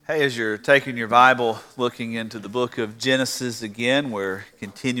Hey, as you're taking your Bible, looking into the book of Genesis again, we're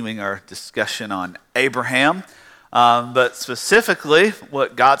continuing our discussion on Abraham, but specifically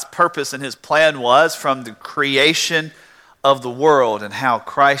what God's purpose and his plan was from the creation of the world and how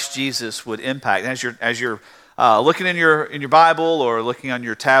Christ Jesus would impact. As you're looking in your Bible or looking on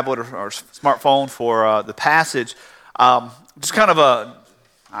your tablet or smartphone for the passage, just kind of a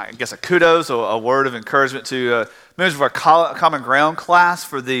kudos, a word of encouragement to members of our Common Ground class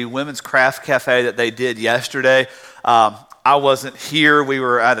for the Women's Craft Cafe that they did yesterday. I wasn't here. We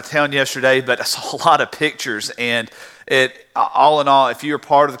were out of town yesterday, but I saw a lot of pictures. And all in all, if you're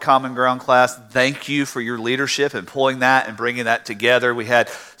part of the Common Ground class, thank you for your leadership and pulling that and bringing that together. We had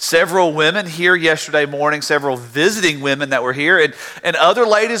several women here yesterday morning, several visiting women that were here, and other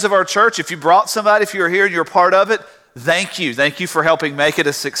ladies of our church. If you brought somebody, if you were here and you're part of it, thank you. Thank you for helping make it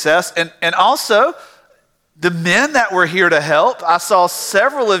a success. And also, the men that were here to help, I saw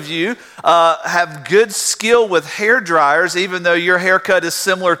several of you have good skill with hair dryers, even though your haircut is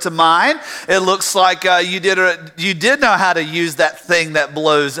similar to mine. It looks like you did know how to use that thing that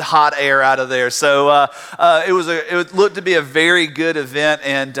blows hot air out of there. So it looked to be a very good event,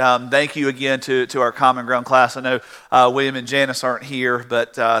 and thank you again to our Common Ground class. I know William and Janice aren't here,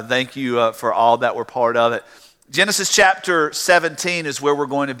 but thank you for all that were part of it. Genesis chapter 17 is where we're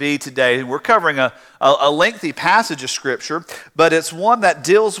going to be today. We're covering a lengthy passage of Scripture, but it's one that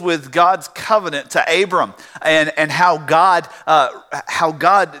deals with God's covenant to Abram and how God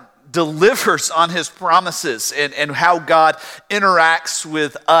delivers on his promises and how God interacts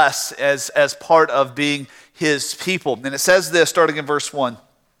with us as part of being his people. And it says this, starting in verse 1.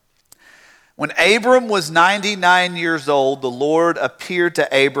 When Abram was 99 years old, the Lord appeared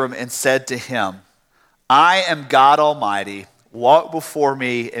to Abram and said to him, I am God Almighty. Walk before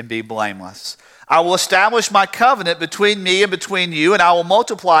me and be blameless. I will establish my covenant between me and between you, and I will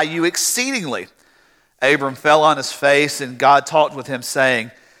multiply you exceedingly. Abram fell on his face, and God talked with him,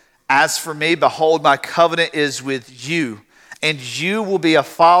 saying, As for me, behold, my covenant is with you, and you will be a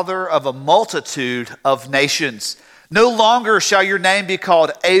father of a multitude of nations. No longer shall your name be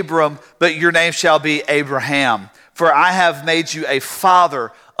called Abram, but your name shall be Abraham, for I have made you a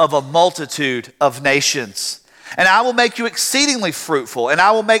father of a multitude of nations. And I will make you exceedingly fruitful, and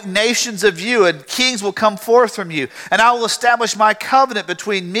I will make nations of you, and kings will come forth from you. And I will establish my covenant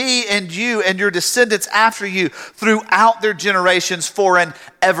between me and you and your descendants after you throughout their generations for an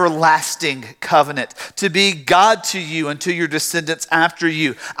everlasting covenant, to be God to you and to your descendants after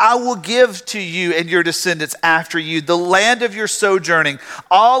you. I will give to you and your descendants after you the land of your sojourning,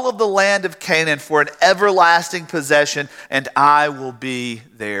 all of the land of Canaan for an everlasting possession, and I will be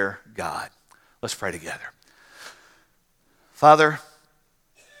their God. Let's pray together. Father,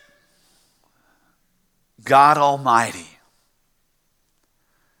 God Almighty,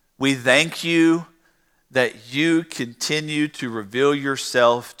 we thank you that you continue to reveal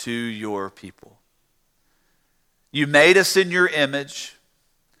yourself to your people. You made us in your image.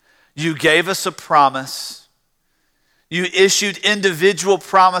 You gave us a promise. You issued individual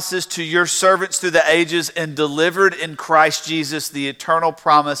promises to your servants through the ages and delivered in Christ Jesus the eternal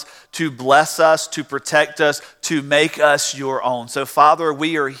promise to bless us, to protect us, to make us your own. So, Father,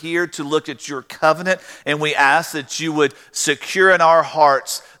 we are here to look at your covenant, and we ask that you would secure in our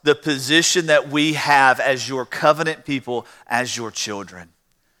hearts the position that we have as your covenant people, as your children.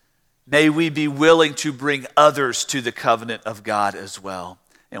 May we be willing to bring others to the covenant of God as well.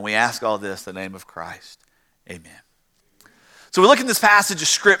 And we ask all this in the name of Christ. Amen. So we look in this passage of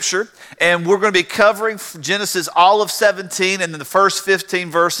Scripture, and we're going to be covering Genesis all of 17 and then the first 15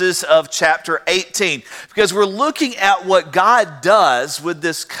 verses of chapter 18, because we're looking at what God does with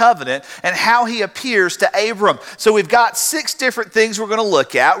this covenant and how he appears to Abram. So we've got 6 different things we're going to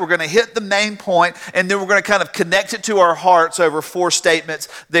look at. We're going to hit the main point, and then we're going to kind of connect it to our hearts over 4 statements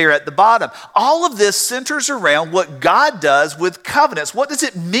there at the bottom. All of this centers around what God does with covenants. What does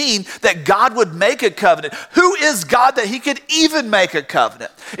it mean that God would make a covenant? Who is God that he could even make a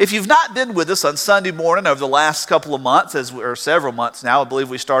covenant? If you've not been with us on Sunday morning over the last couple of months, or several months now, I believe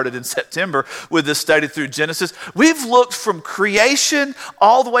we started in September with this study through Genesis, we've looked from creation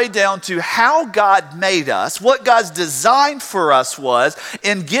all the way down to how God made us, what God's design for us was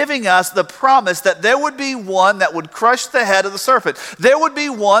in giving us the promise that there would be one that would crush the head of the serpent. There would be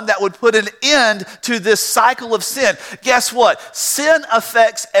one that would put an end to this cycle of sin. Guess what? Sin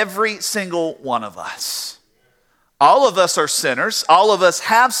affects every single one of us. All of us are sinners, all of us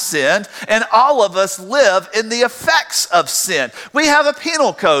have sinned, and all of us live in the effects of sin. We have a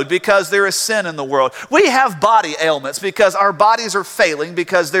penal code because there is sin in the world. We have body ailments because our bodies are failing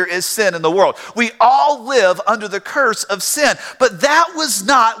because there is sin in the world. We all live under the curse of sin, but that was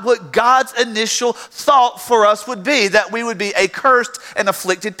not what God's initial thought for us would be, that we would be a cursed and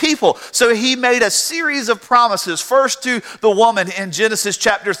afflicted people. So he made a series of promises, first to the woman in Genesis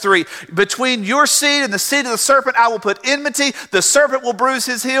chapter 3, between your seed and the seed of the serpent, I will put enmity. The serpent will bruise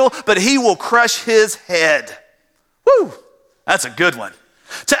his heel, but he will crush his head. Woo! That's a good one.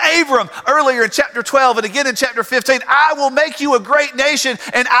 To Abram, earlier in chapter 12 and again in chapter 15, I will make you a great nation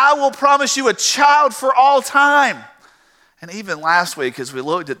and I will promise you a child for all time. And even last week, as we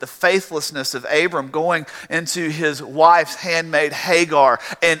looked at the faithlessness of Abram going into his wife's handmaid Hagar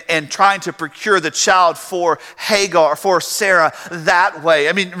and trying to procure the child for Hagar, for Sarah that way.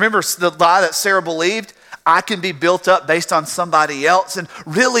 I mean, remember the lie that Sarah believed? I can be built up based on somebody else. And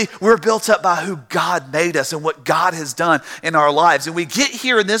really, we're built up by who God made us and what God has done in our lives. And we get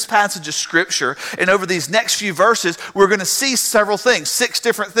here in this passage of Scripture, and over these next few verses, we're going to see several things, 6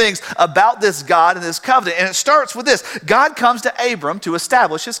 different things about this God and this covenant. And it starts with this. God comes to Abram to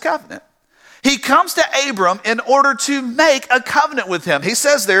establish his covenant. He comes to Abram in order to make a covenant with him. He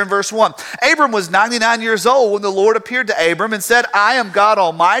says there in verse 1, Abram was 99 years old when the Lord appeared to Abram and said, I am God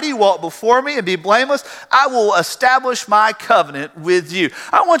Almighty, walk before me and be blameless. I will establish my covenant with you.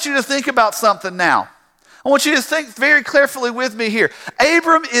 I want you to think about something now. I want you to think very carefully with me here.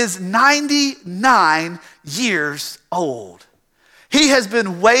 Abram is 99 years old. He has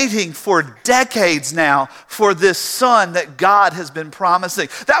been waiting for decades now for this son that God has been promising.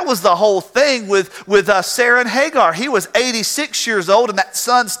 That was the whole thing with Sarah and Hagar. He was 86 years old and that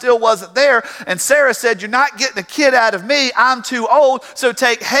son still wasn't there. And Sarah said, you're not getting a kid out of me. I'm too old, so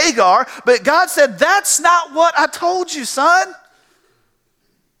take Hagar. But God said, that's not what I told you, son.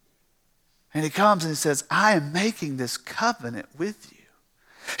 And he comes and he says, I am making this covenant with you.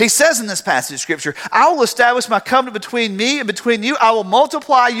 He says in this passage of Scripture, I will establish my covenant between me and between you. I will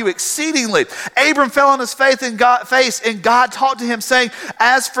multiply you exceedingly. Abram fell on his face, and God talked to him, saying,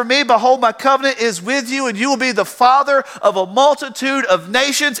 as for me, behold, my covenant is with you, and you will be the father of a multitude of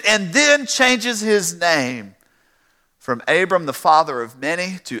nations. And then changes his name from Abram, the father of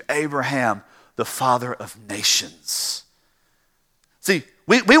many, to Abraham, the father of nations. See,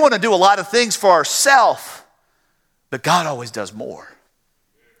 we want to do a lot of things for ourselves, but God always does more.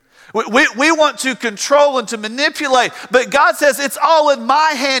 We want to control and to manipulate, but God says it's all in my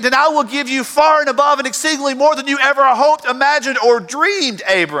hand and I will give you far and above and exceedingly more than you ever hoped, imagined, or dreamed,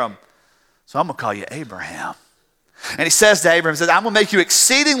 Abram. So I'm going to call you Abraham. And he says to Abram, he says, I'm going to make you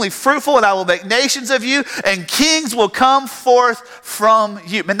exceedingly fruitful and I will make nations of you and kings will come forth from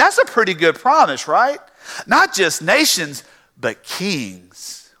you. Man, that's a pretty good promise, right? Not just nations, but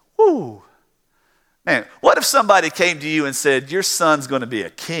kings. Woo. Man, what if somebody came to you and said, your son's going to be a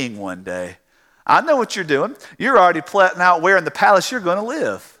king one day? I know what you're doing. You're already plotting out where in the palace you're going to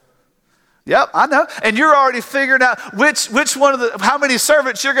live. Yep, I know. And you're already figuring out which one of how many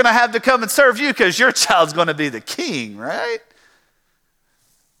servants you're going to have to come and serve you because your child's going to be the king, right?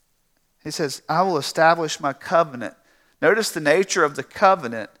 He says, I will establish my covenant. Notice the nature of the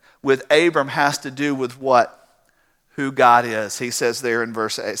covenant with Abram has to do with what? Who God is. He says there in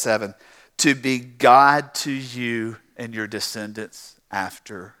verse 7, to be God to you and your descendants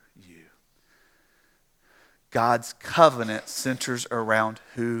after you. God's covenant centers around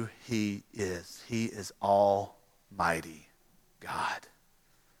who he is. He is Almighty God.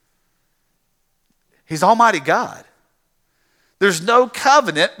 He's Almighty God. There's no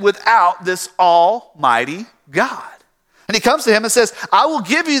covenant without this Almighty God. And he comes to him and says, I will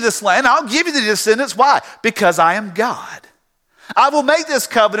give you this land. I'll give you the descendants. Why? Because I am God. I will make this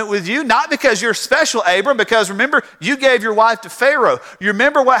covenant with you, not because you're special, Abram, because remember, you gave your wife to Pharaoh. You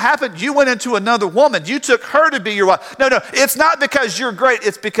remember what happened? You went into another woman. You took her to be your wife. No, it's not because you're great.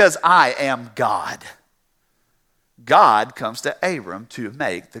 It's because I am God. God comes to Abram to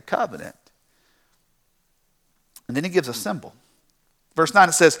make the covenant. And then he gives a symbol. Verse 9,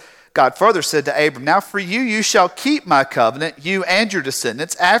 it says, God further said to Abram, now for you shall keep my covenant, you and your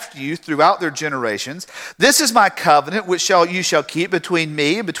descendants after you throughout their generations. This is my covenant which you shall keep between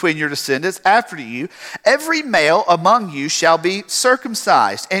me and between your descendants after you. Every male among you shall be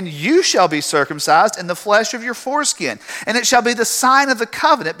circumcised, and you shall be circumcised in the flesh of your foreskin. And it shall be the sign of the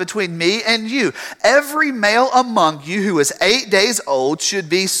covenant between me and you. Every male among you who is 8 days old should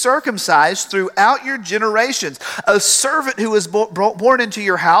be circumcised throughout your generations. A servant who is born into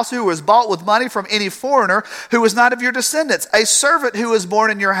your house, who who was bought with money from any foreigner who was not of your descendants. A servant who was born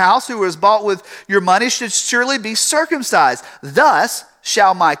in your house, who was bought with your money, should surely be circumcised. Thus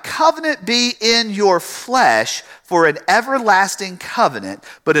shall my covenant be in your flesh for an everlasting covenant,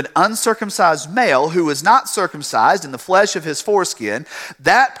 but an uncircumcised male who is not circumcised in the flesh of his foreskin,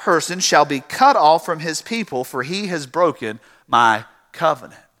 that person shall be cut off from his people, for he has broken my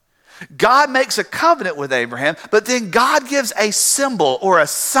covenant. God makes a covenant with Abraham, but then God gives a symbol or a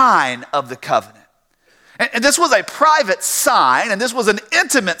sign of the covenant. And this was a private sign, and this was an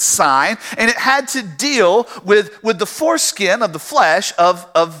intimate sign, and it had to deal with the foreskin of the flesh of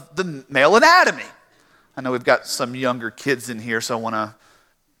the male anatomy. I know we've got some younger kids in here, so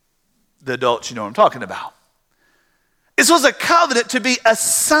the adults, you know what I'm talking about. This was a covenant to be a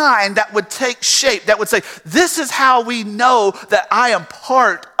sign that would take shape, that would say, this is how we know that I am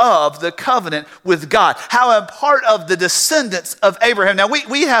part of the covenant with God, how I'm part of the descendants of Abraham. Now,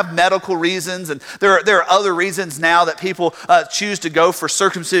 we have medical reasons, and there are other reasons now that people choose to go for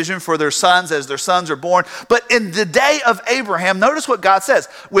circumcision for their sons as their sons are born. But in the day of Abraham, notice what God says.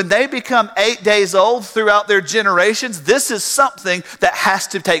 When they become 8 days old throughout their generations, this is something that has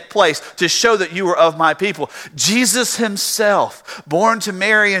to take place to show that you are of my people. Jesus himself, born to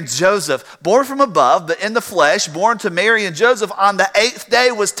Mary and Joseph, born from above, but in the flesh, born to Mary and Joseph, on the 8th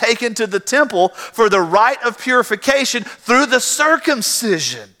day was taken to the temple for the rite of purification through the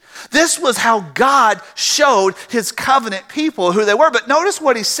circumcision. This was how God showed his covenant people who they were. But notice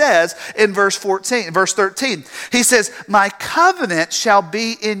what he says in verse 13. He says, my covenant shall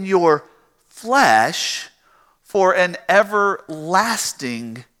be in your flesh for an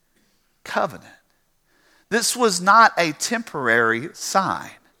everlasting covenant. This was not a temporary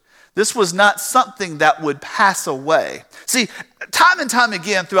sign. This was not something that would pass away. See, time and time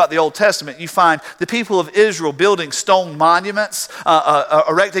again throughout the Old Testament, you find the people of Israel building stone monuments,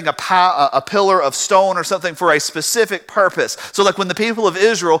 erecting a pillar of stone or something for a specific purpose. So like when the people of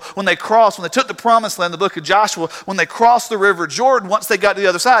Israel, when they took the promised land, the book of Joshua, when they crossed the river Jordan, once they got to the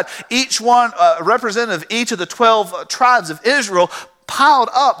other side, each one, a representative of each of the 12 tribes of Israel, piled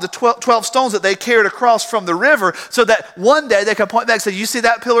up the 12 stones that they carried across from the river so that one day they could point back and say, you see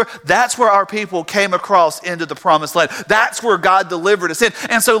that pillar? That's where our people came across into the promised land. That's where God delivered us in.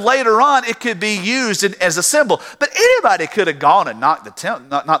 And so later on, it could be used as a symbol. But anybody could have gone and knocked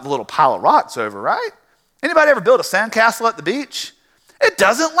the little pile of rocks over, right? Anybody ever built a sandcastle at the beach? It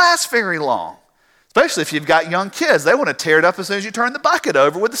doesn't last very long. Especially if you've got young kids. They want to tear it up as soon as you turn the bucket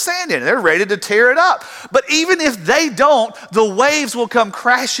over with the sand in it. They're ready to tear it up. But even if they don't, the waves will come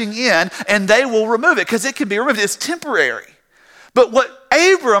crashing in and they will remove it because it can be removed. It's temporary. But what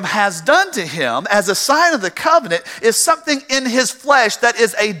Abram has done to him as a sign of the covenant is something in his flesh that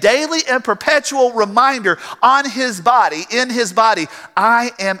is a daily and perpetual reminder on his body, in his body,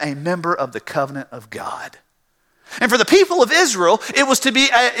 I am a member of the covenant of God. And for the people of Israel, it was to be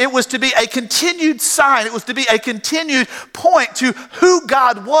a continued sign. It was to be a continued point to who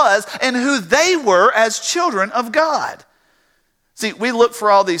God was and who they were as children of God. See, we look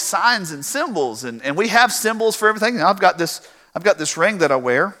for all these signs and symbols, and we have symbols for everything. Now, I've got this ring that I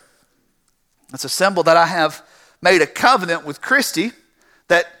wear. It's a symbol that I have made a covenant with Christy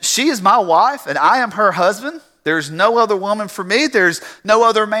that she is my wife and I am her husband. There's no other woman for me. There's no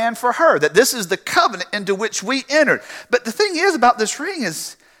other man for her. That this is the covenant into which we entered. But the thing is about this ring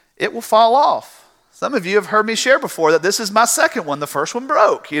is it will fall off. Some of you have heard me share before that this is my second one. The first one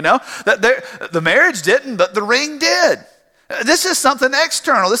broke, That the marriage didn't, but the ring did. This is something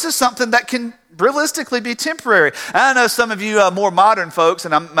external. This is something that can realistically be temporary. I know some of you more modern folks,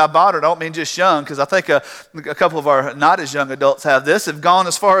 and by modern I don't mean just young, because I think a couple of our not as young adults have gone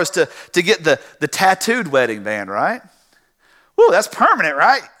as far as to get the tattooed wedding band, right? Whoa, that's permanent,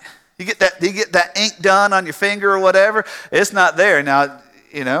 right? You get that ink done on your finger or whatever. It's not there now.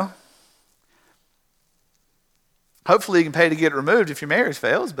 Hopefully you can pay to get it removed if your marriage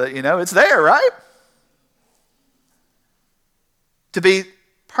fails, but it's there, right? To be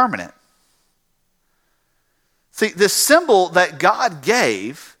permanent. See, this symbol that God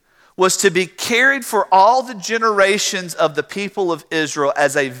gave was to be carried for all the generations of the people of Israel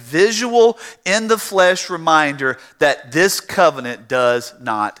as a visual, in the flesh reminder that this covenant does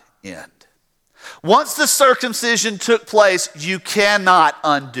not end. Once the circumcision took place, you cannot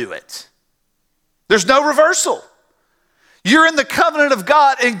undo it. There's no reversal. You're in the covenant of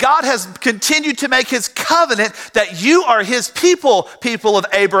God, and God has continued to make his covenant that you are his people, people of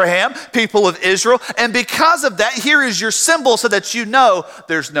Abraham, people of Israel. And because of that, here is your symbol so that you know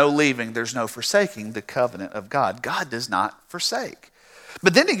there's no leaving, there's no forsaking the covenant of God. God does not forsake.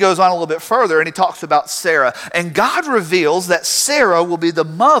 But then he goes on a little bit further and he talks about Sarah. And God reveals that Sarah will be the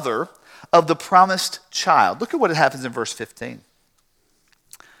mother of the promised child. Look at what happens in verse 15.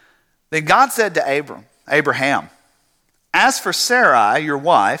 Then God said to Abraham, as for Sarai, your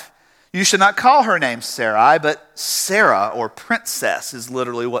wife, you should not call her name Sarai, but Sarah, or princess is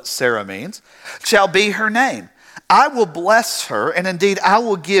literally what Sarah means, shall be her name. I will bless her, and indeed I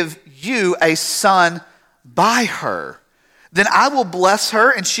will give you a son by her. Then I will bless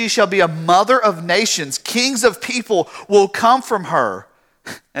her, and she shall be a mother of nations. Kings of people will come from her.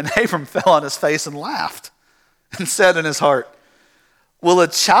 And Abram fell on his face and laughed and said in his heart, will a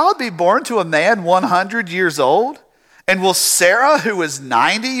child be born to a man 100 years old? And will Sarah, who is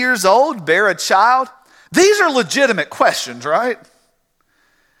 90 years old, bear a child? These are legitimate questions, right?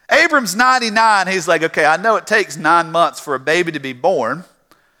 Abram's 99. He's like, okay, I know it takes 9 months for a baby to be born.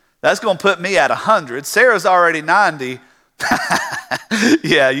 That's going to put me at 100. Sarah's already 90.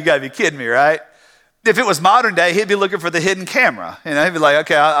 Yeah, you got to be kidding me, right? If it was modern day, he'd be looking for the hidden camera. You know, he'd be like,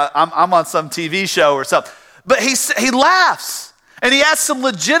 okay, I'm on some TV show or something. But he laughs, and he asks some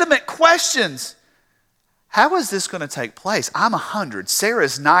legitimate questions. How is this going to take place? I'm 100.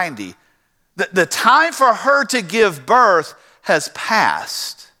 Sarah's 90. The time for her to give birth has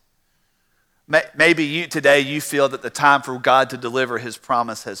passed. Maybe today you feel that the time for God to deliver his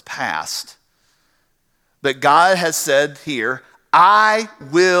promise has passed. But God has said here, I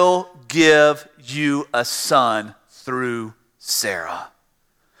will give you a son through Sarah.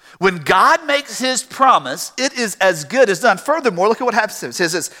 When God makes his promise, it is as good as done. Furthermore, look at what happens. It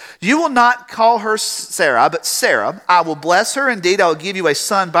says this, you will not call her Sarah, but Sarah. I will bless her. Indeed, I will give you a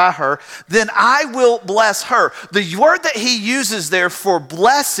son by her. Then I will bless her. The word that he uses there for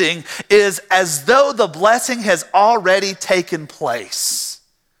blessing is as though the blessing has already taken place.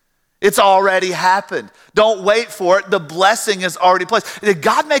 It's already happened. Don't wait for it. The blessing is already placed. Did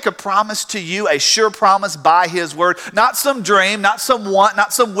God make a promise to you, a sure promise by his word? Not some dream, not some want,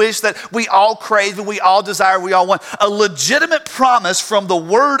 not some wish that we all crave and we all desire, we all want. A legitimate promise from the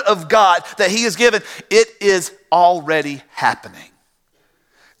word of God that he has given. It is already happening.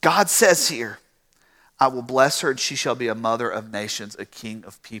 God says here, I will bless her and she shall be a mother of nations, a king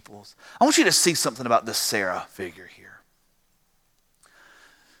of peoples. I want you to see something about this Sarah figure here.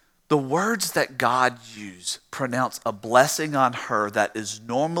 The words that God used pronounce a blessing on her that is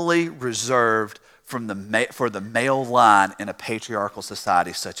normally reserved for the male line in a patriarchal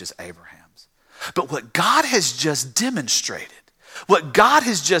society such as Abraham's. But what God has just demonstrated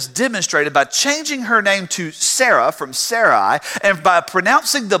by changing her name to Sarah from Sarai and by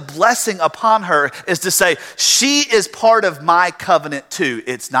pronouncing the blessing upon her is to say, she is part of my covenant too.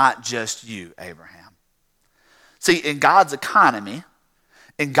 It's not just you, Abraham. See, in God's economy,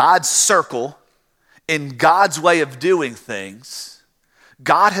 in God's circle, in God's way of doing things,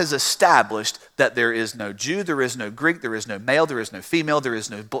 God has established that there is no Jew, there is no Greek, there is no male, there is no female, there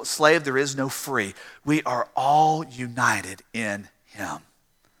is no slave, there is no free. We are all united in him.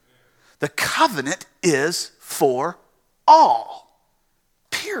 The covenant is for all,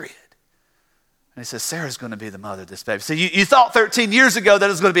 period. And he says, Sarah's going to be the mother of this baby. So you thought 13 years ago that it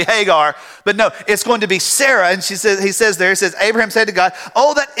was going to be Hagar, but no, it's going to be Sarah. And he says, Abraham said to God,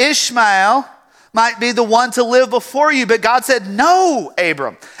 oh, that Ishmael might be the one to live before you. But God said, no,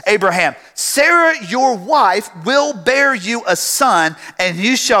 Abraham, Sarah, your wife, will bear you a son, and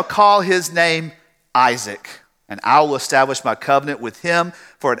you shall call his name Isaac. And I will establish my covenant with him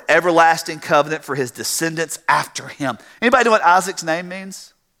for an everlasting covenant for his descendants after him. Anybody know what Isaac's name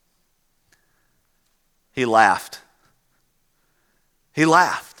means? He laughed. He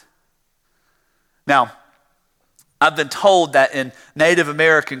laughed. Now, I've been told that in Native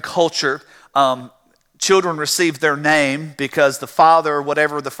American culture, children received their name because the father,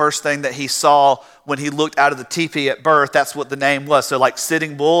 whatever the first thing that he saw when he looked out of the teepee at birth, that's what the name was. So like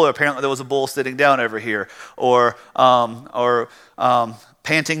sitting bull, apparently there was a bull sitting down over here. Or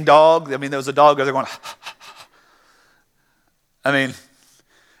panting dog. I mean, there was a dog over there going, I mean,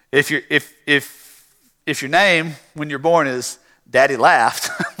 if your name when you're born is Daddy Laughed,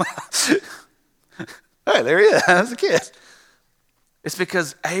 hey, there he is, as a kid. It's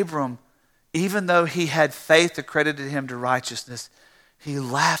because Abram, even though he had faith accredited him to righteousness, he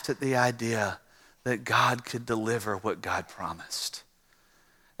laughed at the idea that God could deliver what God promised.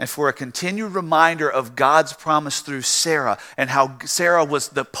 And for a continued reminder of God's promise through Sarah and how Sarah was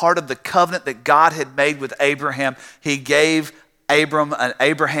the part of the covenant that God had made with Abraham, he gave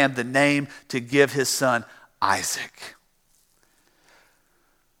Abraham the name to give his son Isaac.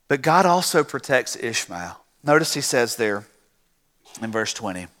 But God also protects Ishmael. Notice he says there in verse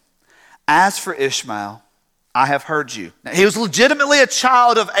 20, as for Ishmael, I have heard you. Now, he was legitimately a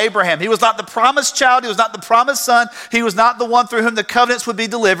child of Abraham. He was not the promised child. He was not the promised son. He was not the one through whom the covenants would be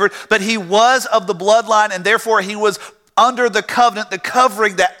delivered, but he was of the bloodline, and therefore he was under the covenant, the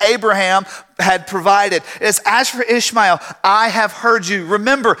covering that Abraham had provided. It's as for Ishmael, I have heard you.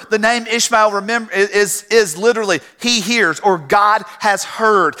 Remember, the name Ishmael is literally he hears, or God has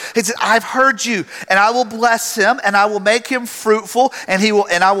heard. He said, I've heard you, and I will bless him, and I will make him fruitful, and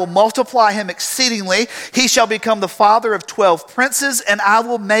I will multiply him exceedingly. He shall become the father of 12 princes, and I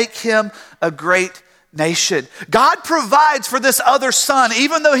will make him a great nation. God provides for this other son,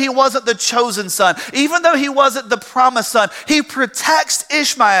 even though he wasn't the chosen son, even though he wasn't the promised son. He protects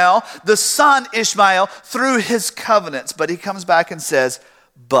Ishmael, the son Ishmael, through his covenants. But he comes back and says,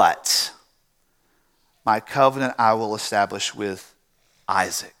 but my covenant I will establish with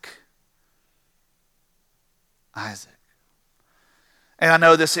Isaac. Isaac. And I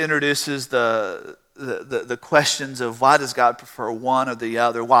know this introduces the questions of why does God prefer one or the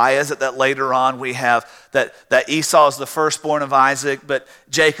other? Why is it that later on we have that Esau is the firstborn of Isaac, but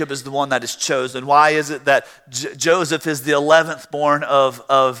Jacob is the one that is chosen? Why is it that Joseph is the 11th born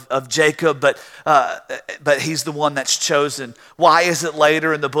of Jacob, but he's the one that's chosen? Why is it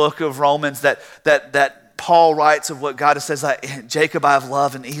later in the book of Romans that Paul writes of what God says, like, Jacob I have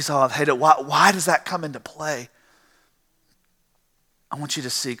loved and Esau I've hated? Why does that come into play? I want you to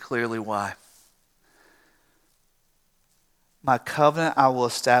see clearly why. My covenant I will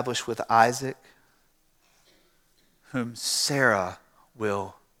establish with Isaac, whom Sarah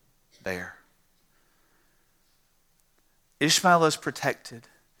will bear. Ishmael is protected,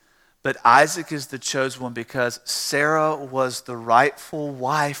 but Isaac is the chosen one because Sarah was the rightful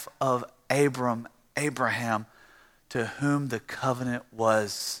wife of Abraham, to whom the covenant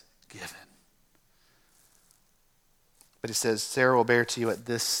was given. But he says, Sarah will bear to you at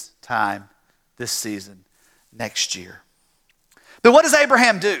this time, this season, next year. But what does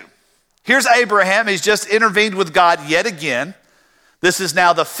Abraham do? Here's Abraham. He's just intervened with God yet again. This is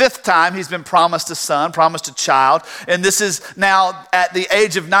now the 5th time he's been promised a son, promised a child. And this is now at the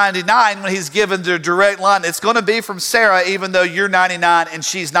age of 99 when he's given the direct line. It's going to be from Sarah, even though you're 99 and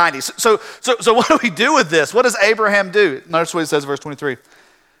she's 90. So what do we do with this? What does Abraham do? Notice what it says in verse 23.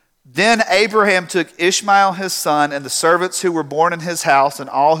 Then Abraham took Ishmael his son and the servants who were born in his house and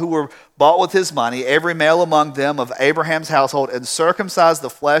all who were bought with his money, every male among them of Abraham's household, and circumcised the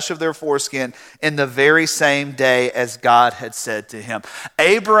flesh of their foreskin in the very same day as God had said to him.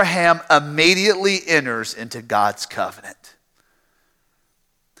 Abraham immediately enters into God's covenant.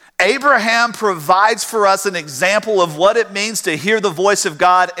 Abraham provides for us an example of what it means to hear the voice of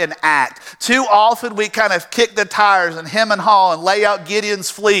God and act. Too often we kind of kick the tires and hem and haw and lay out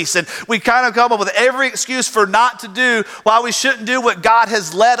Gideon's fleece, and we kind of come up with every excuse for not to do why we shouldn't do what God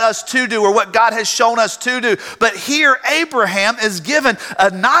has led us to do or what God has shown us to do. But here Abraham is given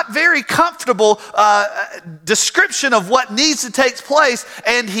a not very comfortable description of what needs to take place,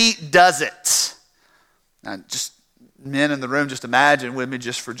 and he does it. Now, just men in the room, just imagine with me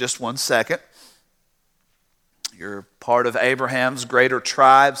just for just 1 second. You're part of Abraham's greater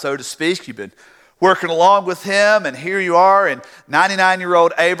tribe, so to speak. You've been working along with him, and here you are, and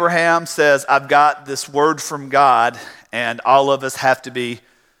 99-year-old Abraham says, I've got this word from God, and all of us have to be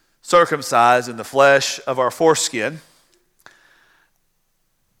circumcised in the flesh of our foreskin.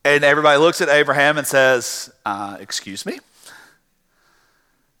 And everybody looks at Abraham and says, excuse me?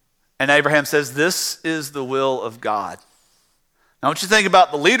 And Abraham says, this is the will of God. Now, I want you to think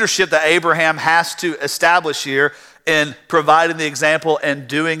about the leadership that Abraham has to establish here in providing the example and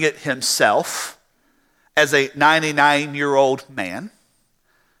doing it himself as a 99-year-old man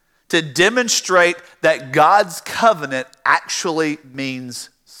to demonstrate that God's covenant actually means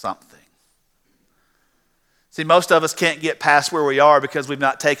something. See, most of us can't get past where we are because we've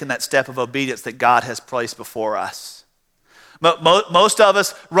not taken that step of obedience that God has placed before us. Most of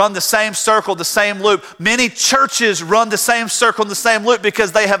us run the same circle, the same loop. Many churches run the same circle and the same loop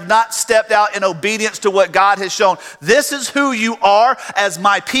because they have not stepped out in obedience to what God has shown. This is who you are as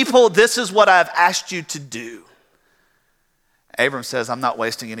my people. This is what I've asked you to do. Abram says, I'm not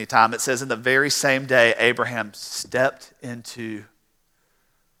wasting any time. It says in the very same day, Abraham stepped into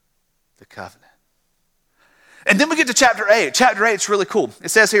the covenant. And then we get to chapter 8. Chapter 8 is really cool. It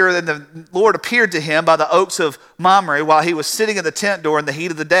says here, then the Lord appeared to him by the oaks of Mamre while he was sitting in the tent door in the heat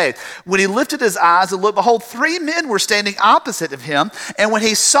of the day. When he lifted his eyes and looked, behold, 3 men were standing opposite of him. And when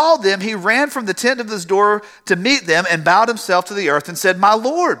he saw them, he ran from the tent of his door to meet them and bowed himself to the earth and said, My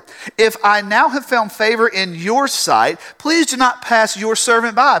Lord, if I now have found favor in your sight, please do not pass your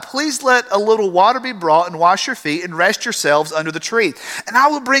servant by. Please let a little water be brought and wash your feet and rest yourselves under the tree. And I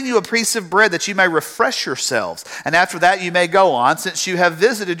will bring you a piece of bread that you may refresh yourselves. And after that you may go on, since you have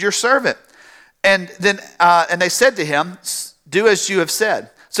visited your servant. And then and they said to him, Do as you have said.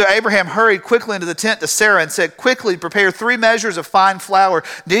 So Abraham hurried quickly into the tent to Sarah and said, Quickly prepare 3 measures of fine flour,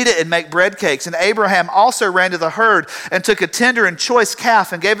 knead it and make bread cakes. And Abraham also ran to the herd and took a tender and choice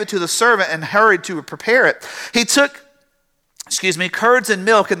calf and gave it to the servant and hurried to prepare it. He took curds and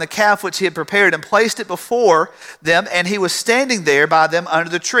milk and the calf which he had prepared and placed it before them, and he was standing there by them under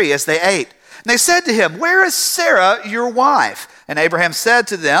the tree as they ate. And they said to him, Where is Sarah, your wife? And Abraham said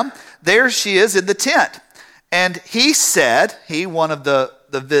to them, There she is in the tent. And he said, one of the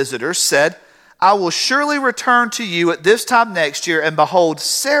visitors said, I will surely return to you at this time next year, and behold,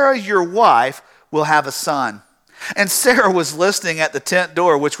 Sarah, your wife, will have a son. And Sarah was listening at the tent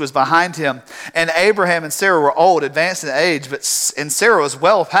door, which was behind him. And Abraham and Sarah were old, advanced in age, and Sarah was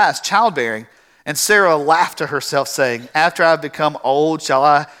well past childbearing. And Sarah laughed to herself, saying, After I have become old, shall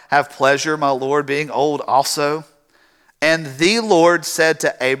I have pleasure, my Lord, being old also? And the Lord said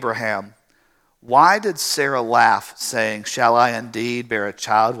to Abraham, Why did Sarah laugh, saying, Shall I indeed bear a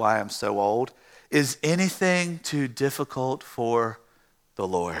child while I am so old? Is anything too difficult for the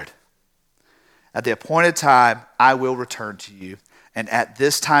Lord? At the appointed time, I will return to you. And at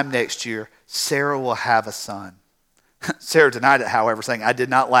this time next year, Sarah will have a son. Sarah denied it, however, saying, I did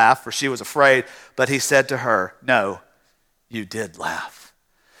not laugh, for she was afraid. But he said to her, No, you did laugh.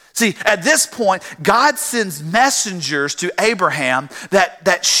 See, at this point, God sends messengers to Abraham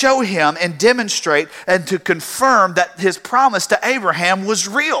that show him and demonstrate and to confirm that his promise to Abraham was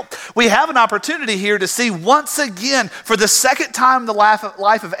real. We have an opportunity here to see once again, for the second time in the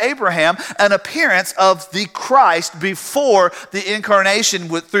life of Abraham, an appearance of the Christ before the incarnation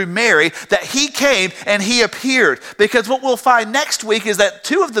through Mary, that he came and he appeared. Because what we'll find next week is that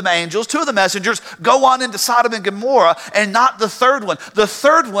 2 of the messengers, go on into Sodom and Gomorrah, and not the third one. The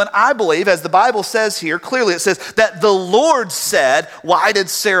third one, I believe, as the Bible says here, clearly it says that the Lord said, Why did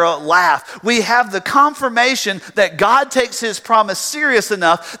Sarah laugh? We have the confirmation that God takes his promise serious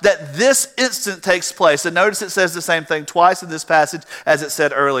enough that this instant takes place. And notice it says the same thing twice in this passage as it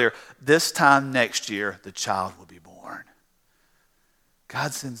said earlier. This time next year, the child will be born.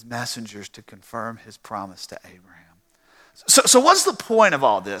 God sends messengers to confirm his promise to Abraham. So what's the point of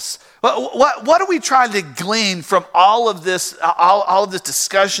all this? What are we trying to glean from all of this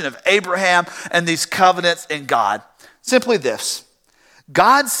discussion of Abraham and these covenants in God? Simply this: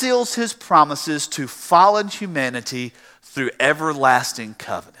 God seals his promises to fallen humanity through everlasting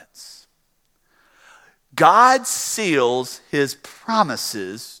covenants. God seals his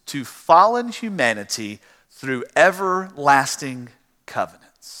promises to fallen humanity through everlasting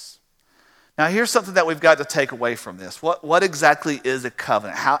covenants. Now, here's something that we've got to take away from this. What exactly is a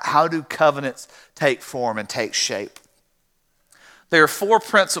covenant? How do covenants take form and take shape? There are 4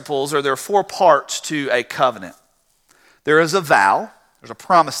 principles, or there are 4 parts to a covenant. There is a vow. There's a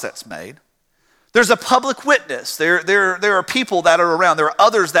promise that's made. There's a public witness. There are people that are around. There are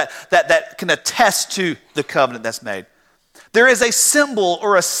others that can attest to the covenant that's made. There is a symbol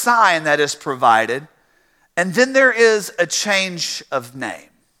or a sign that is provided. And then there is a change of name.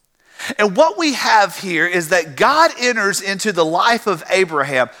 And what we have here is that God enters into the life of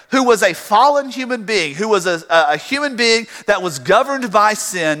Abraham, who was a fallen human being, who was a human being that was governed by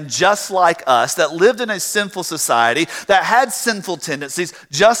sin just like us, that lived in a sinful society, that had sinful tendencies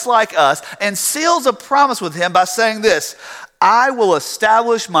just like us, and seals a promise with him by saying this: I will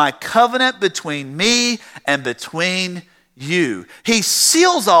establish my covenant between me and between you. He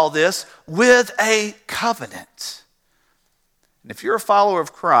seals all this with a covenant. And if you're a follower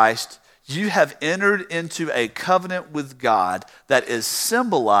of Christ, you have entered into a covenant with God that is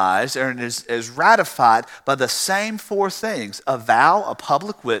symbolized and is ratified by the same 4 things: a vow, a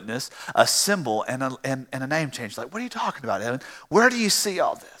public witness, a symbol, and a name change. Like, what are you talking about, Evan? Where do you see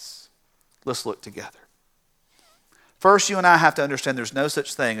all this? Let's look together. First, you and I have to understand there's no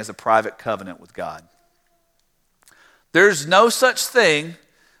such thing as a private covenant with God. There's no such thing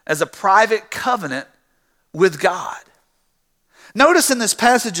as a private covenant with God. Notice in this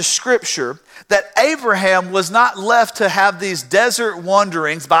passage of Scripture that Abraham was not left to have these desert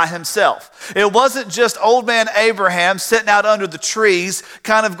wanderings by himself. It wasn't just old man Abraham sitting out under the trees,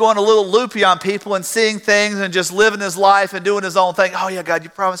 kind of going a little loopy on people and seeing things and just living his life and doing his own thing. Oh yeah, God, you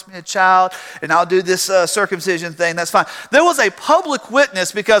promised me a child and I'll do this circumcision thing, that's fine. There was a public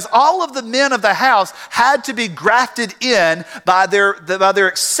witness because all of the men of the house had to be grafted in by their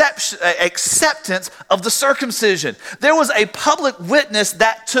acceptance of the circumcision. There was a public witness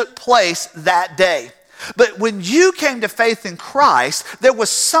that took place that day. But when you came to faith in Christ, there was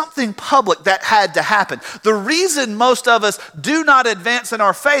something public that had to happen. The reason most of us do not advance in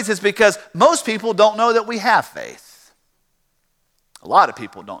our faith is because most people don't know that we have faith. A lot of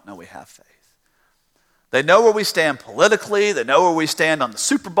people don't know we have faith. They know where we stand politically. They know where we stand on the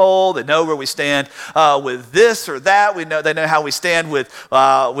Super Bowl. They know where we stand with this or that. They know how we stand with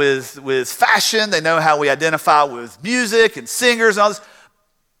fashion. They know how we identify with music and singers and all this.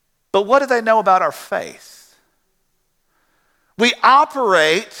 But what do they know about our faith? We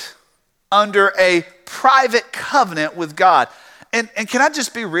operate under a private covenant with God. And can I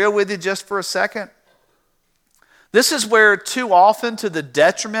just be real with you just for a second? This is where too often, to the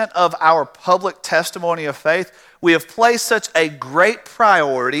detriment of our public testimony of faith, we have placed such a great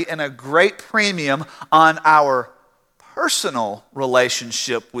priority and a great premium on our personal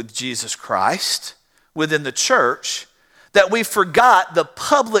relationship with Jesus Christ within the church that we forgot the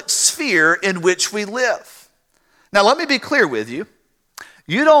public sphere in which we live. Now, let me be clear with you.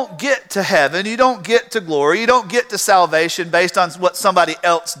 You don't get to heaven, you don't get to glory, you don't get to salvation based on what somebody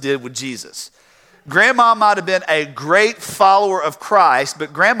else did with Jesus. Grandma might have been a great follower of Christ,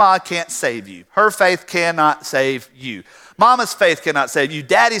 but grandma can't save you. Her faith cannot save you. Mama's faith cannot save you.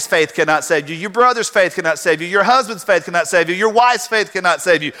 Daddy's faith cannot save you. Your brother's faith cannot save you. Your husband's faith cannot save you. Your wife's faith cannot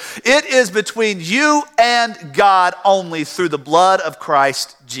save you. It is between you and God only through the blood of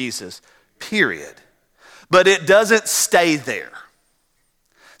Christ Jesus, period. But it doesn't stay there.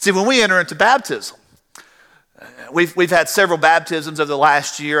 See, when we enter into baptism, We've had several baptisms over the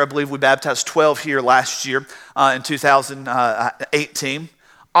last year. I believe we baptized 12 here last year in 2018.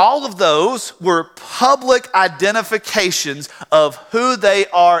 All of those were public identifications of who they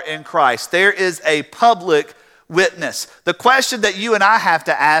are in Christ. There is a public witness. The question that you and I have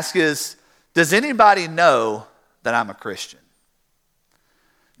to ask is, does anybody know that I'm a Christian?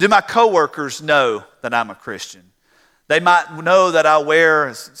 Do my coworkers know that I'm a Christian? They might know that I wear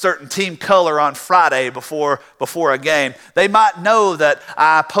a certain team color on Friday before a game. They might know that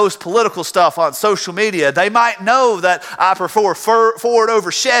I post political stuff on social media. They might know that I prefer Ford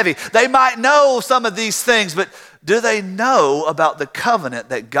over Chevy. They might know some of these things, but do they know about the covenant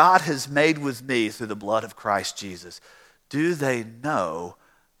that God has made with me through the blood of Christ Jesus? Do they know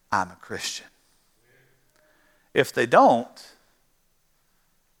I'm a Christian? If they don't,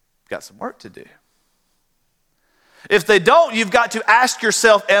 you've got some work to do. If they don't, you've got to ask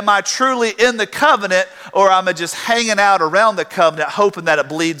yourself, am I truly in the covenant, or am I just hanging out around the covenant hoping that it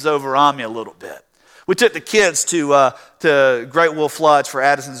bleeds over on me a little bit? We took the kids to Great Wolf Lodge for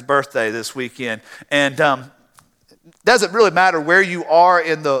Addison's birthday this weekend, and it doesn't really matter where you are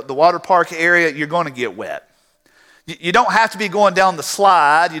in the water park area, you're going to get wet. You don't have to be going down the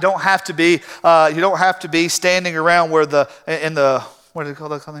slide. You don't have to be standing around where what do they call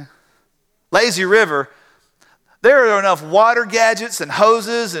that? Lazy River. There are enough water gadgets and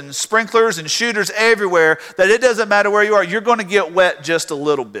hoses and sprinklers and shooters everywhere that it doesn't matter where you are. You're going to get wet just a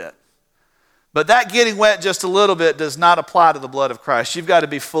little bit. But that getting wet just a little bit does not apply to the blood of Christ. You've got to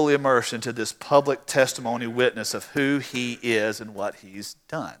be fully immersed into this public testimony witness of who he is and what he's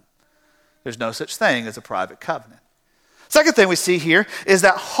done. There's no such thing as a private covenant. Second thing we see here is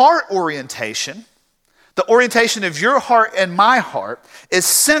that heart orientation, the orientation of your heart and my heart, is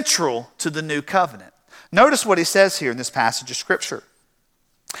central to the new covenant. Notice what he says here in this passage of Scripture.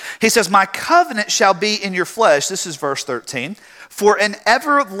 He says, my covenant shall be in your flesh, this is verse 13, for an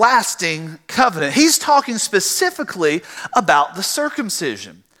everlasting covenant. He's talking specifically about the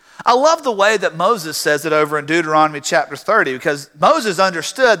circumcision. I love the way that Moses says it over in Deuteronomy chapter 30, because Moses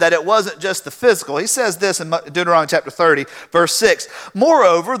understood that it wasn't just the physical. He says this in Deuteronomy chapter 30, verse 6.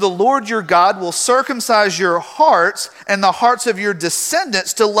 Moreover, the Lord your God will circumcise your hearts and the hearts of your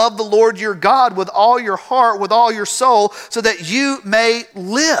descendants to love the Lord your God with all your heart, with all your soul, so that you may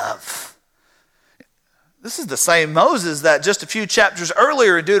live. This is the same Moses that just a few chapters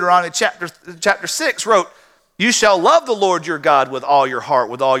earlier in Deuteronomy chapter 6 wrote, you shall love the Lord your God with all your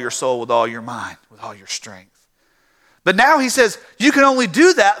heart, with all your soul, with all your mind, with all your strength. But now he says, you can only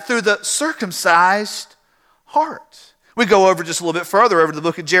do that through the circumcised heart. We go over just a little bit further over to the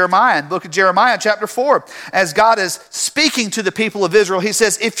book of Jeremiah. In the book of Jeremiah, chapter 4, as God is speaking to the people of Israel, he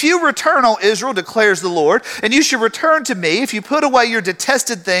says, "If you return, O Israel, declares the Lord, and you should return to me, if you put away your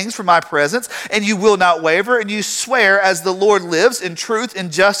detested things from my presence, and you will not waver, and you swear as the Lord lives in truth,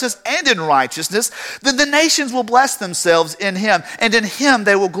 in justice, and in righteousness, then the nations will bless themselves in him, and in him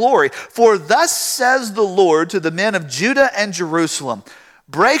they will glory. For thus says the Lord to the men of Judah and Jerusalem,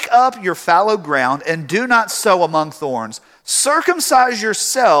 break up your fallow ground and do not sow among thorns. Circumcise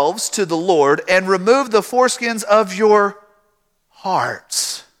yourselves to the Lord and remove the foreskins of your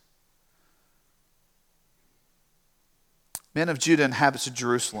hearts." Men of Judah and inhabitants of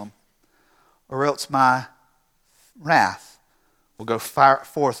Jerusalem, or else my wrath will go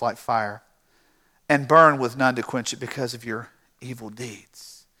forth like fire and burn with none to quench it because of your evil deeds.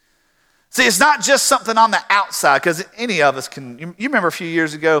 See, it's not just something on the outside, because any of us can. You remember a few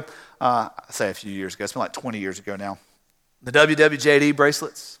years ago, I say a few years ago, it's been like 20 years ago now, the WWJD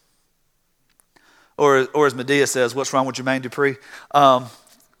bracelets? Or as Medea says, what's wrong with Jermaine Dupri?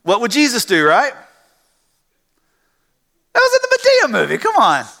 What would Jesus do, right? That was in the Medea movie. Come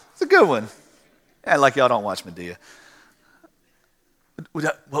on. It's a good one. Yeah, like y'all don't watch Medea.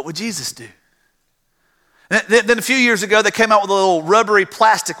 What would Jesus do? Then a few years ago, they came out with the little rubbery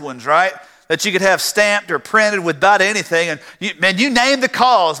plastic ones, right? That you could have stamped or printed with about anything. And you name the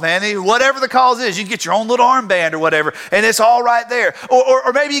cause, man. Whatever the cause is, you can get your own little armband or whatever, and it's all right there.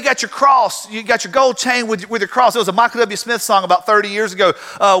 Or maybe you got your cross, you got your gold chain with your cross. It was a Michael W. Smith song about 30 years ago.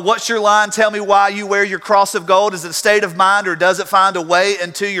 What's your line? Tell me why you wear your cross of gold. Is it a state of mind, or does it find a way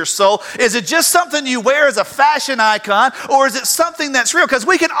into your soul? Is it just something you wear as a fashion icon, or is it something that's real? Because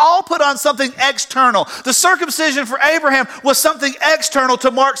we can all put on something external. The circumcision for Abraham was something external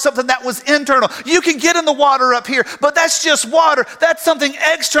to mark something that was internal. You can get in the water up here, but that's just water. That's something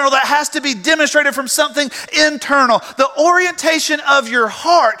external that has to be demonstrated from something internal. The orientation of your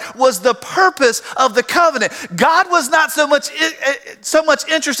heart was the purpose of the covenant. God was not so much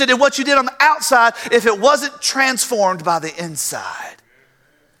interested in what you did on the outside if it wasn't transformed by the inside.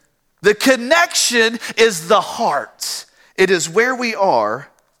 The connection is the heart. It is where we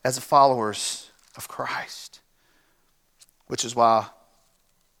are as followers of Christ, which is why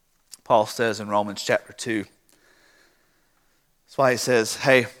Paul says in Romans chapter 2, that's why he says,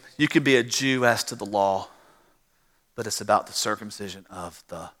 hey, you can be a Jew as to the law, but it's about the circumcision of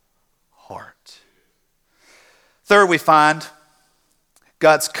the heart. Third, we find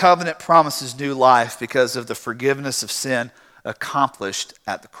God's covenant promises new life because of the forgiveness of sin accomplished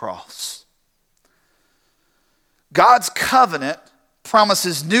at the cross. God's covenant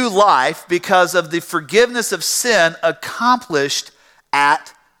promises new life because of the forgiveness of sin accomplished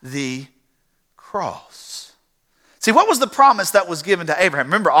at the cross. See, what was the promise that was given to Abraham?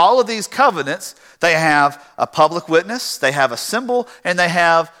 Remember, all of these covenants, they have a public witness, they have a symbol, and they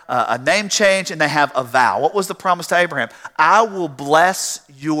have a name change, and they have a vow. What was the promise to Abraham? I will bless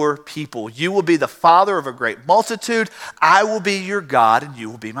your people. You will be the father of a great multitude. I will be your God, and you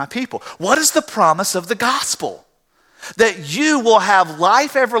will be my people. What is the promise of the gospel? That you will have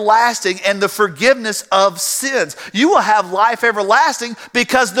life everlasting and the forgiveness of sins. You will have life everlasting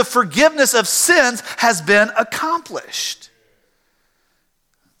because the forgiveness of sins has been accomplished.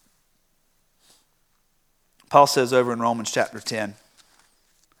 Paul says over in Romans chapter 10,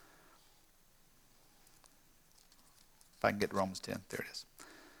 if I can get to Romans 10, there it is.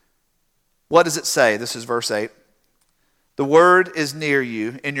 What does it say? This is verse 8. The word is near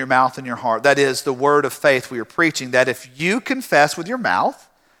you, in your mouth and your heart. That is the word of faith we are preaching, that if you confess with your mouth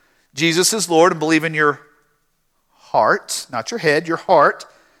Jesus is Lord and believe in your heart, not your head, your heart,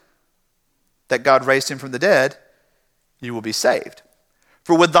 that God raised him from the dead, you will be saved.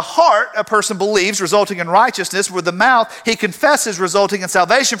 For with the heart a person believes, resulting in righteousness. With the mouth he confesses, resulting in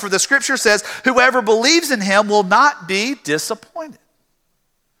salvation. For the scripture says, whoever believes in him will not be disappointed.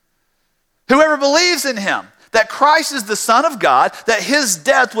 Whoever believes in him, that Christ is the Son of God, that his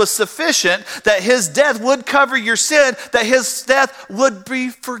death was sufficient, that his death would cover your sin, that his death would be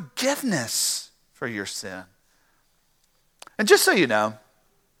forgiveness for your sin. And just so you know,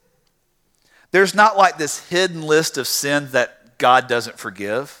 there's not like this hidden list of sins that God doesn't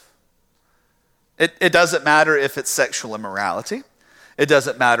forgive. It doesn't matter if it's sexual immorality. It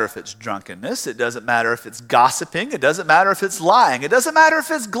doesn't matter if it's drunkenness. It doesn't matter if it's gossiping. It doesn't matter if it's lying. It doesn't matter if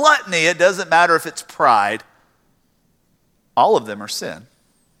it's gluttony. It doesn't matter if it's pride. All of them are sin.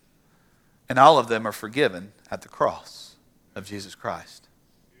 And all of them are forgiven at the cross of Jesus Christ.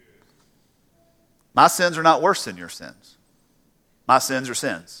 My sins are not worse than your sins. My sins are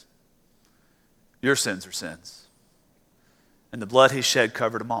sins. Your sins are sins. And the blood he shed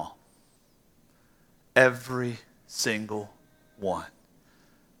covered them all. Every single one.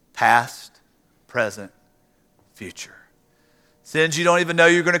 Past, present, future. Sins you don't even know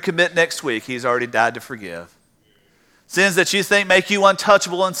you're going to commit next week, he's already died to forgive. Sins that you think make you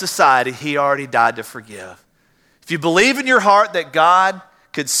untouchable in society, he already died to forgive. If you believe in your heart that God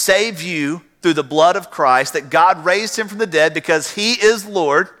could save you through the blood of Christ, that God raised him from the dead because he is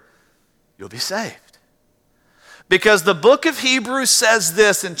Lord, you'll be saved. Because the book of Hebrews says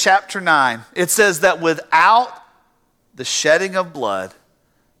this in chapter 9. It says that without the shedding of blood,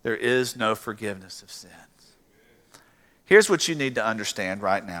 there is no forgiveness of sins. Here's what you need to understand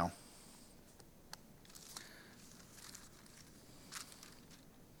right now.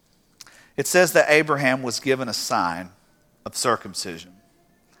 It says that Abraham was given a sign of circumcision,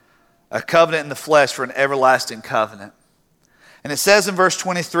 a covenant in the flesh for an everlasting covenant. And it says in verse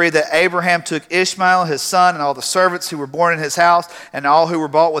 23 that Abraham took Ishmael, his son, and all the servants who were born in his house, and all who were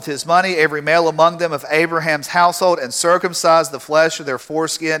bought with his money, every male among them of Abraham's household, and circumcised the flesh of their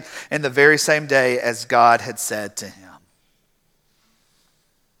foreskin in the very same day as God had said to him.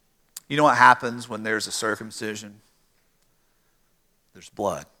 You know what happens when there's a circumcision? There's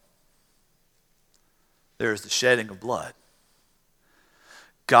blood. There is the shedding of blood.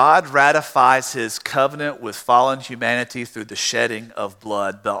 God ratifies his covenant with fallen humanity through the shedding of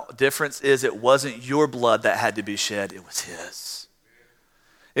blood. The difference is it wasn't your blood that had to be shed, it was his.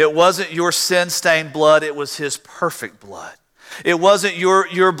 It wasn't your sin-stained blood, it was his perfect blood. It wasn't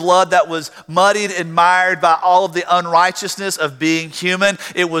your blood that was muddied and mired by all of the unrighteousness of being human.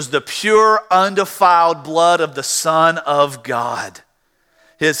 It was the pure, undefiled blood of the Son of God.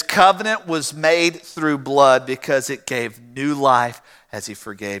 His covenant was made through blood because it gave new life as he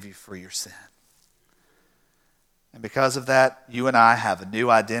forgave you for your sin. And because of that, you and I have a new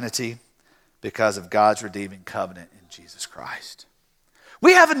identity because of God's redeeming covenant in Jesus Christ.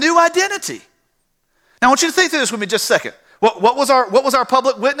 We have a new identity. Now I want you to think through this with me just a second. What was our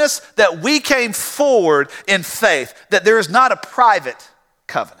public witness? That we came forward in faith, that there is not a private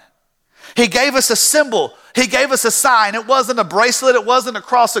covenant. He gave us a symbol. He gave us a sign. It wasn't a bracelet. It wasn't a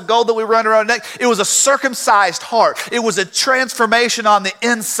cross of gold that we run around our neck. It was a circumcised heart. It was a transformation on the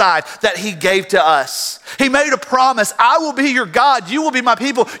inside that he gave to us. He made a promise. I will be your God. You will be my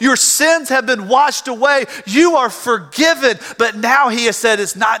people. Your sins have been washed away. You are forgiven. But now he has said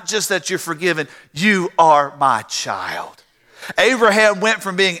it's not just that you're forgiven. You are my child. Abraham went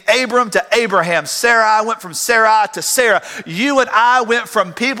from being Abram to Abraham. Sarai went from Sarai to Sarah. You and I went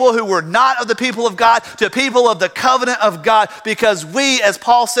from people who were not of the people of God to people of the covenant of God, because we, as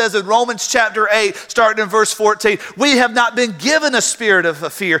Paul says in Romans chapter 8, starting in verse 14, we have not been given a spirit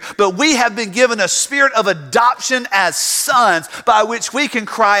of fear, but we have been given a spirit of adoption as sons, by which we can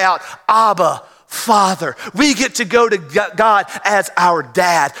cry out, Abba, Father. We get to go to God as our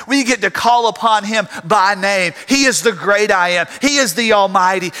dad. We get to call upon him by name. He is the great I am. He is the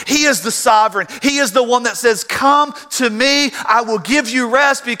Almighty. He is the sovereign. He is the one that says, come to me. I will give you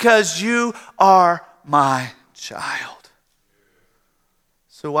rest because you are my child.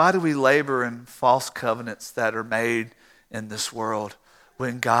 So why do we labor in false covenants that are made in this world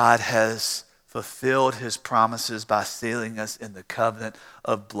when God has fulfilled his promises by sealing us in the covenant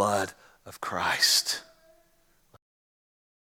of blood of Christ?